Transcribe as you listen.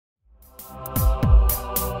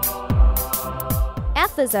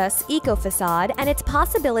Effisus Ecofacade and its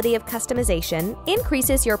possibility of customization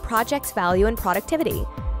increases your project's value and productivity.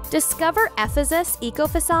 Discover Effisus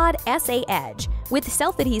Ecofacade SA Edge with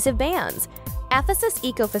self-adhesive bands. Effisus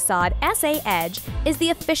Ecofacade SA Edge is the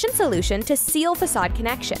efficient solution to seal facade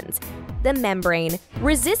connections. The membrane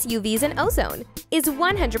resists UVs and ozone, is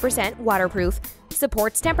 100% waterproof,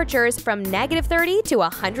 supports temperatures from -30 to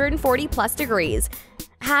 140 plus degrees,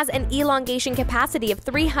 has an elongation capacity of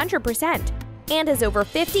 300%, and has over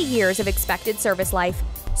 50 years of expected service life.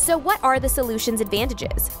 So what are the solution's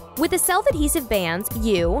advantages? With the self-adhesive bands,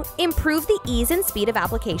 you improve the ease and speed of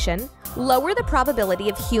application, lower the probability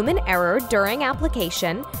of human error during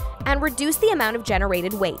application, and reduce the amount of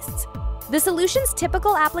generated wastes. The solution's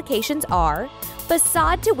typical applications are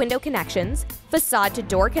facade to window connections, facade to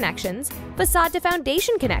door connections, facade to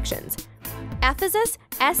foundation connections. Effisus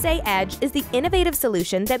SA Edge is the innovative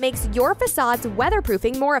solution that makes your facade's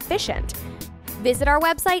weatherproofing more efficient. Visit our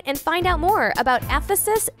website and find out more about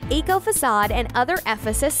Effisus Ecofacade and other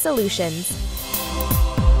Effisus solutions.